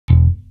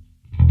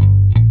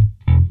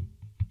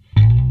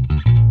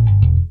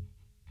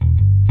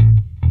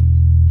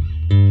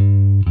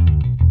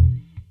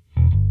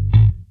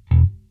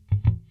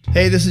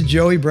Hey, this is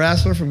Joey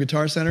Brassler from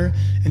Guitar Center,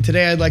 and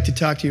today I'd like to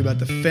talk to you about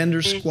the Fender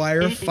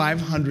Squier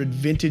 500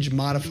 Vintage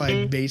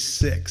Modified Bass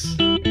 6.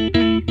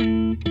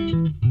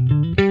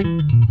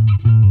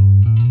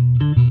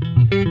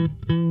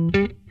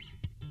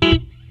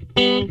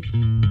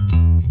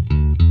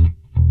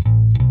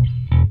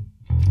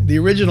 The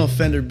original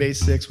Fender Bass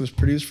 6 was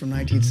produced from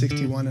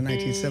 1961 to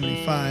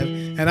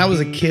 1975, and I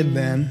was a kid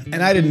then,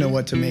 and I didn't know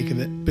what to make of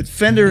it. But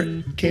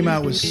Fender came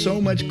out with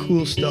so much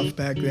cool stuff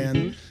back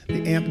then,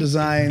 the amp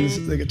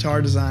designs, the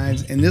guitar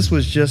designs, and this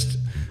was just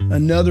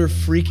another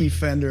freaky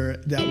Fender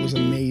that was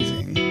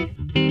amazing.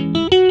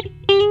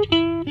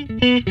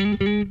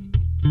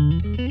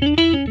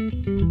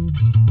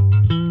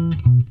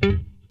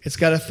 It's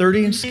got a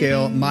 30-inch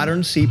scale,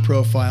 modern seat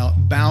profile,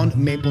 bound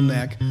maple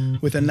neck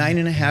with a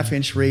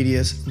 9.5-inch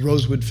radius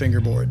rosewood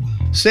fingerboard.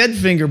 Said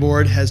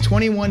fingerboard has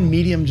 21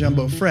 medium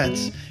jumbo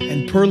frets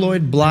and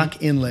perloid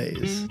block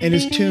inlays and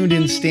is tuned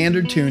in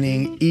standard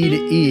tuning E to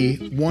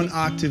E, 1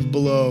 octave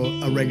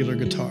below a regular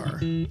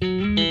guitar.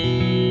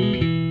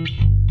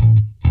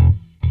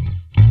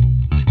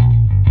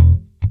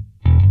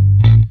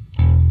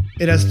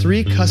 It has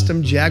 3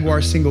 custom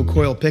Jaguar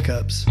single-coil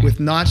pickups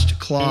with notched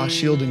claw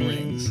shielding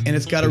rings, and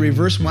it's got a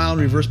reverse wound,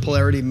 reverse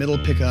polarity middle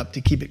pickup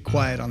to keep it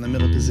quiet on the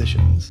middle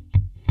positions.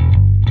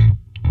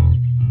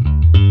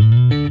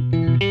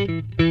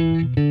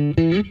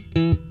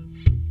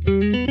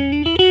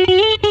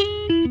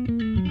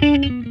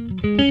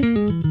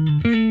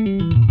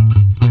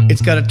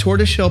 It's got a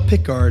tortoiseshell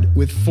pickguard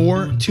with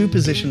 4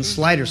 2-position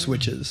slider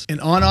switches, an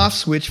on-off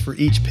switch for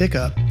each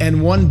pickup,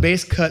 and 1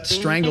 bass cut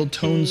strangled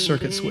tone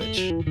circuit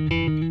switch.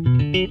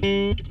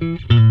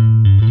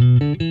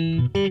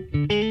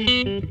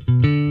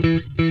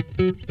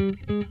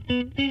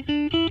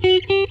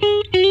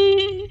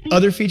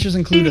 Other features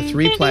include a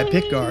 3-ply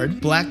pickguard,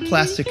 black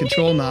plastic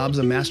control knobs,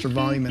 a master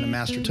volume and a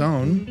master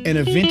tone, and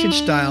a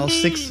vintage-style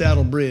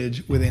 6-saddle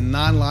bridge with a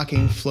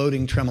non-locking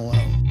floating tremolo.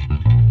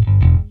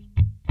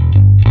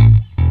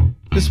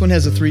 This one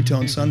has a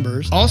 3-tone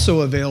sunburst,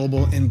 also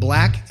available in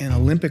black and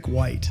Olympic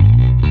white.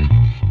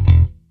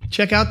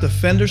 Check out the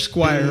Fender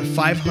Squier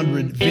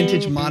 500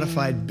 Vintage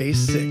Modified Bass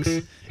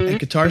 6 at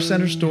Guitar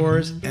Center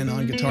stores and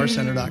on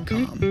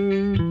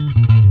GuitarCenter.com.